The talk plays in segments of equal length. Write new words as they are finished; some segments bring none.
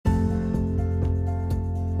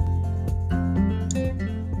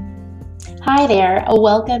Hi there,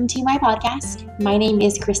 welcome to my podcast. My name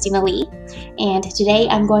is Christina Lee, and today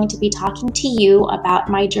I'm going to be talking to you about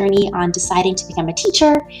my journey on deciding to become a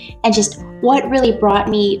teacher and just what really brought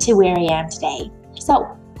me to where I am today.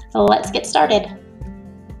 So, let's get started.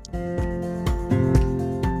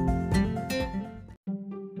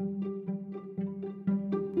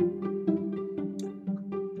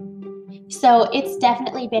 So, it's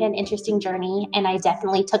definitely been an interesting journey, and I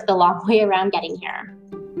definitely took the long way around getting here.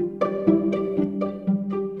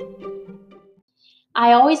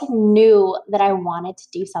 I always knew that I wanted to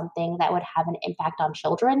do something that would have an impact on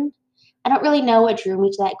children. I don't really know what drew me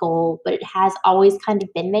to that goal, but it has always kind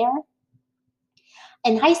of been there.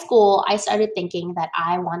 In high school, I started thinking that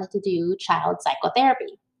I wanted to do child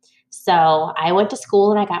psychotherapy. So I went to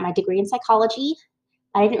school and I got my degree in psychology.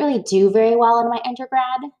 I didn't really do very well in my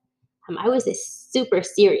undergrad. I was a super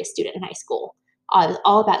serious student in high school. I was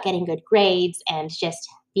all about getting good grades and just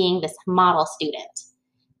being this model student.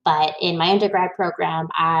 But in my undergrad program,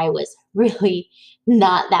 I was really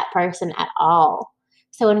not that person at all.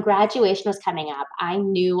 So when graduation was coming up, I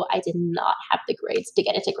knew I did not have the grades to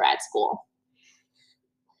get into grad school.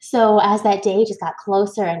 So as that day just got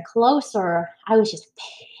closer and closer, I was just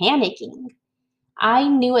panicking. I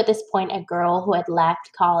knew at this point a girl who had left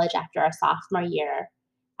college after our sophomore year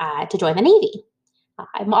to join the Navy.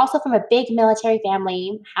 I'm also from a big military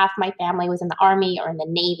family. Half my family was in the Army or in the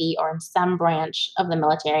Navy or in some branch of the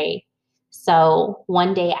military. So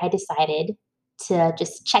one day I decided to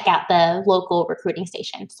just check out the local recruiting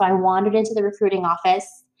station. So I wandered into the recruiting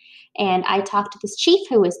office and I talked to this chief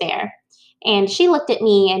who was there. And she looked at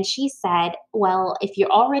me and she said, "Well, if you're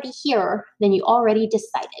already here, then you already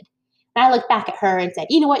decided." And I looked back at her and said,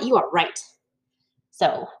 "You know what? You are right."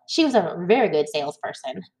 So she was a very good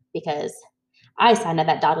salesperson because I signed on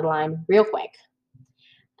that dotted line real quick.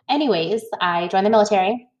 Anyways, I joined the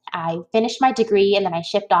military. I finished my degree and then I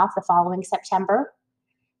shipped off the following September.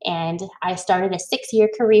 And I started a 6-year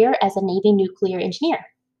career as a Navy nuclear engineer.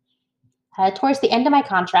 Towards the end of my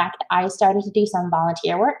contract, I started to do some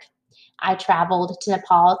volunteer work. I traveled to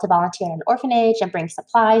Nepal to volunteer in an orphanage and bring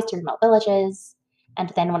supplies to remote villages.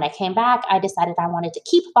 And then when I came back, I decided I wanted to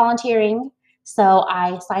keep volunteering. So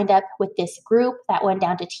I signed up with this group that went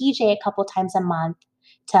down to TJ a couple times a month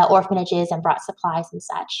to orphanages and brought supplies and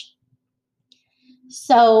such.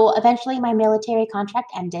 So eventually my military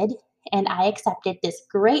contract ended and I accepted this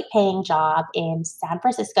great paying job in San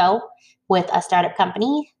Francisco with a startup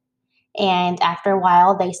company. And after a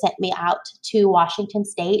while, they sent me out to Washington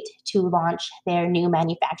State to launch their new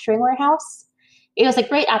manufacturing warehouse. It was a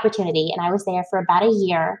great opportunity, and I was there for about a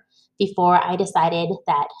year before I decided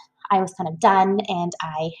that I was kind of done and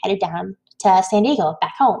I headed down to San Diego,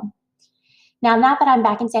 back home. Now that I'm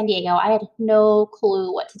back in San Diego, I had no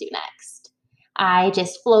clue what to do next. I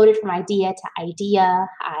just floated from idea to idea.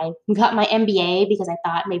 I got my MBA because I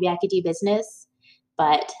thought maybe I could do business,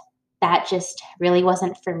 but that just really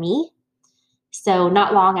wasn't for me. So,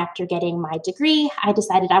 not long after getting my degree, I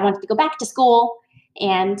decided I wanted to go back to school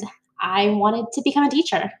and I wanted to become a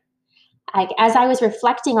teacher. As I was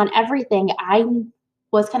reflecting on everything, I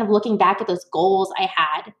was kind of looking back at those goals I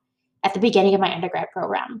had at the beginning of my undergrad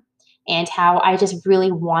program and how I just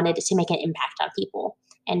really wanted to make an impact on people.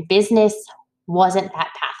 And business wasn't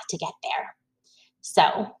that path to get there.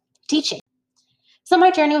 So, teaching. So,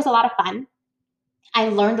 my journey was a lot of fun. I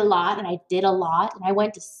learned a lot and I did a lot and I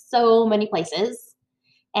went to so many places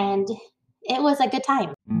and it was a good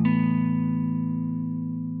time.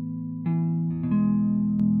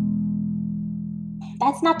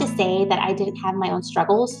 That's not to say that I didn't have my own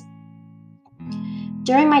struggles.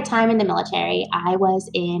 During my time in the military, I was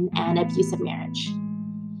in an abusive marriage.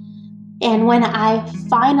 And when I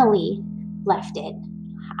finally left it,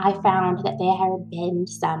 I found that there had been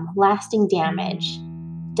some lasting damage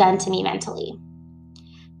done to me mentally.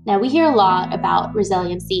 Now, we hear a lot about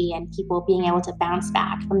resiliency and people being able to bounce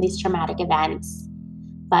back from these traumatic events,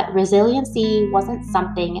 but resiliency wasn't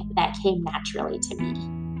something that came naturally to me.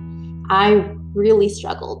 I really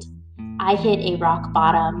struggled. I hit a rock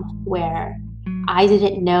bottom where I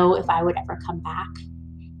didn't know if I would ever come back.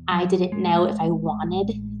 I didn't know if I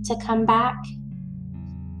wanted to come back.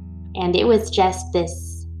 And it was just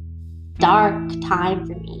this dark time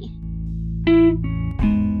for me.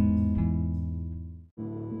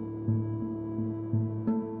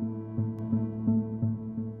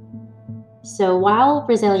 So while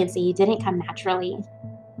resiliency didn't come naturally,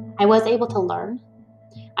 I was able to learn.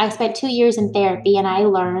 I spent 2 years in therapy and I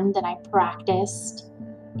learned and I practiced.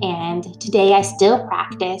 And today I still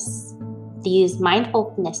practice these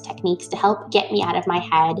mindfulness techniques to help get me out of my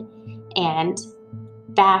head and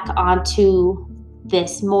back onto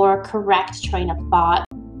this more correct train of thought.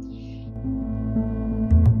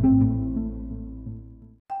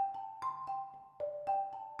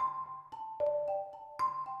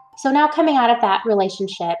 So now coming out of that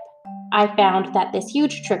relationship, I found that this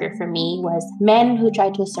huge trigger for me was men who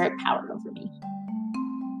tried to assert power over me.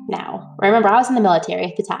 Now, remember, I was in the military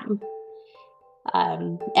at the time.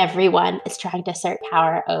 Everyone is trying to assert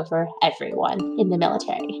power over everyone in the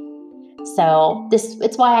military. So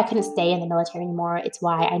it's why I couldn't stay in the military anymore. It's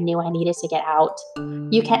why I knew I needed to get out.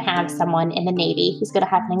 You can't have someone in the Navy who's going to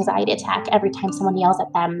have an anxiety attack every time someone yells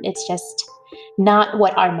at them. It's just not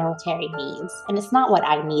what our military needs. And it's not what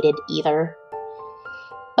I needed either.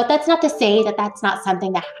 But that's not to say that that's not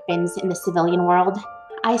something that happens in the civilian world.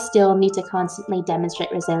 I still need to constantly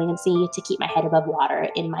demonstrate resiliency to keep my head above water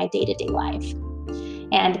in my day-to-day life.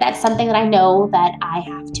 And that's something that I know that I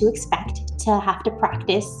have to expect to have to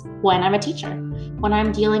practice when I'm a teacher. When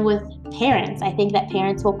I'm dealing with parents, I think that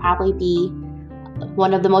parents will probably be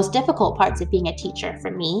one of the most difficult parts of being a teacher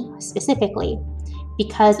for me specifically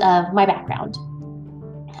because of my background.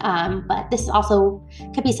 But this also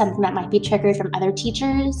could be something that might be triggered from other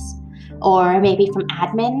teachers or maybe from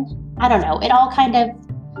admin. I don't know. It all kind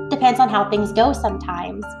of depends on how things go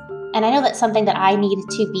sometimes. And I know that's something that I need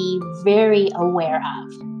to be very aware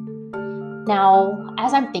of. Now,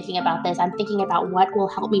 as I'm thinking about this, I'm thinking about what will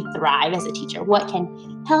help me thrive as a teacher, what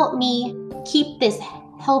can help me keep this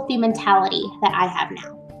healthy mentality that I have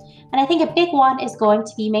now. And I think a big one is going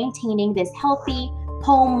to be maintaining this healthy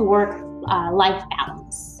home-work life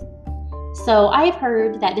balance. So I've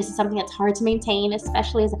heard that this is something that's hard to maintain,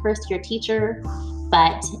 especially as a first-year teacher,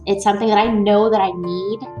 but it's something that I know that I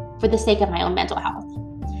need for the sake of my own mental health.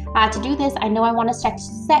 To do this, I know I want to set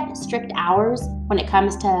strict hours when it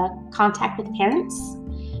comes to contact with parents.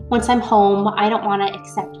 Once I'm home, I don't want to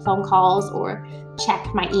accept phone calls or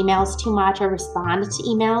check my emails too much or respond to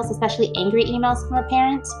emails, especially angry emails from a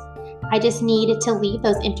parent. I just need to leave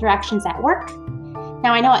those interactions at work.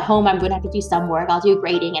 Now, I know at home I'm going to have to do some work. I'll do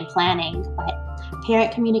grading and planning, but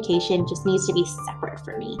parent communication just needs to be separate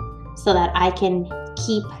for me so that I can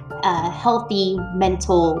keep a healthy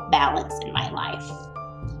mental balance in my life.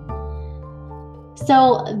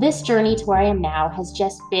 So this journey to where I am now has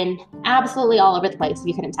just been absolutely all over the place, if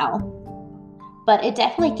you couldn't tell. But it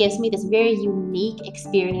definitely gives me this very unique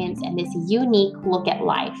experience and this unique look at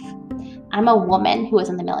life. I'm a woman who was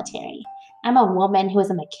in the military. I'm a woman who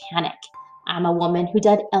was a mechanic. I'm a woman who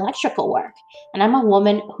did electrical work. And I'm a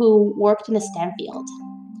woman who worked in the STEM field.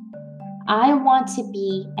 I want to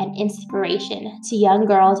be an inspiration to young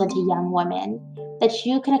girls and to young women that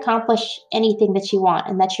you can accomplish anything that you want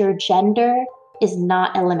and that your gender is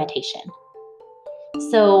not a limitation.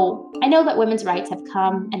 So I know that women's rights have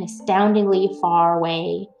come an astoundingly far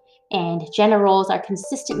way and gender roles are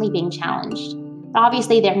consistently being challenged. But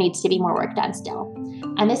obviously there needs to be more work done still.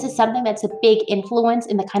 And this is something that's a big influence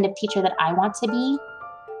in the kind of teacher that I want to be.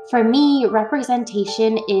 For me,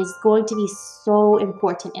 representation is going to be so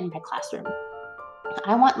important in my classroom.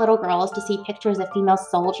 I want little girls to see pictures of female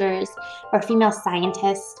soldiers or female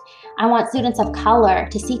scientists. I want students of color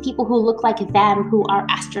to see people who look like them who are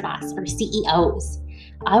astronauts or CEOs.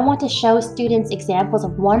 I want to show students examples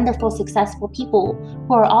of wonderful, successful people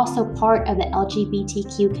who are also part of the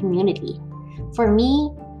LGBTQ community. For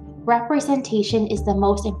me, representation is the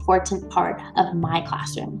most important part of my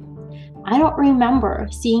classroom. I don't remember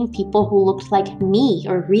seeing people who looked like me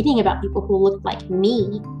or reading about people who looked like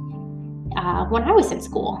me when I was in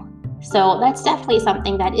school. So that's definitely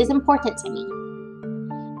something that is important to me.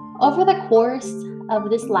 Over the course of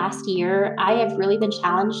this last year, I have really been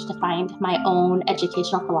challenged to find my own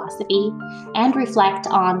educational philosophy and reflect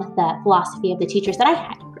on the philosophy of the teachers that I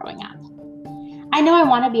had growing up. I know I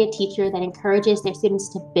want to be a teacher that encourages their students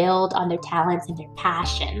to build on their talents and their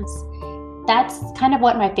passions. That's kind of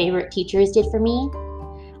what my favorite teachers did for me.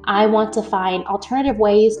 I want to find alternative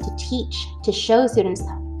ways to teach, to show students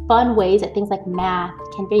fun ways that things like math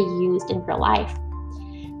can be used in real life.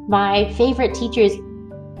 My favorite teachers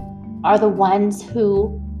are the ones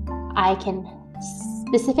who I can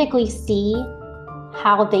specifically see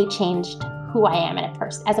how they changed who I am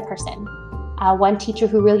as a person. One teacher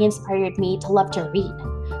who really inspired me to love to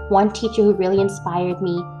read. One teacher who really inspired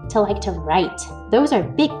me to like to write. Those are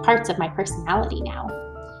big parts of my personality now.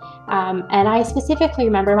 And I specifically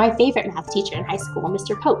remember my favorite math teacher in high school,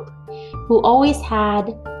 Mr. Pope, who always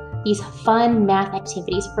had these fun math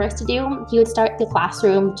activities for us to do. He would start the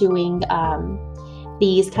classroom doing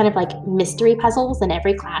these kind of like mystery puzzles, and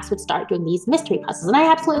every class would start doing these mystery puzzles. And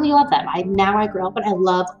I absolutely love them. Now I grew up and I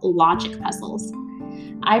love logic puzzles.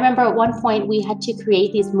 I remember at one point we had to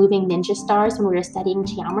create these moving ninja stars when we were studying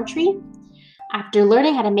geometry. After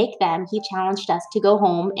learning how to make them, he challenged us to go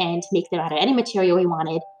home and make them out of any material we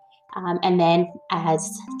wanted, and then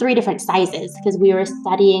as 3 different sizes because we were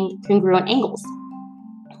studying congruent angles.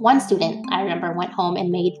 One student, I remember, went home and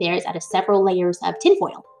made theirs out of several layers of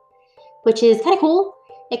tinfoil, which is kind of cool,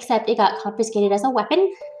 except it got confiscated as a weapon.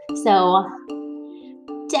 So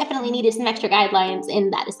definitely needed some extra guidelines in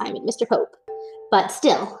that assignment, Mr. Pope. But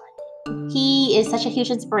still, he is such a huge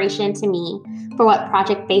inspiration to me for what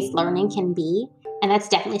project-based learning can be. And that's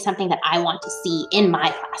definitely something that I want to see in my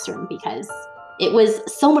classroom because it was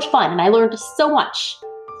so much fun and I learned so much.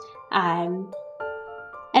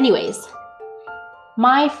 Anyways,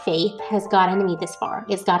 my faith has gotten me this far.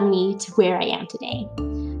 It's gotten me to where I am today.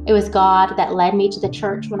 It was God that led me to the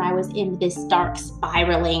church when I was in this dark,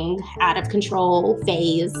 spiraling, out of control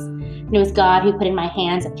phase. And it was God who put in my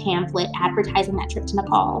hands a pamphlet advertising that trip to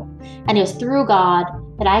Nepal. And it was through God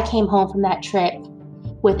that I came home from that trip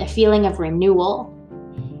with a feeling of renewal.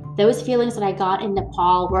 Those feelings that I got in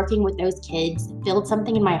Nepal working with those kids filled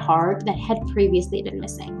something in my heart that had previously been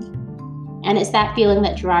missing. And it's that feeling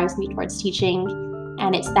that drives me towards teaching.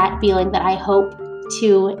 And it's that feeling that I hope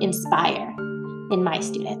to inspire in my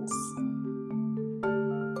students.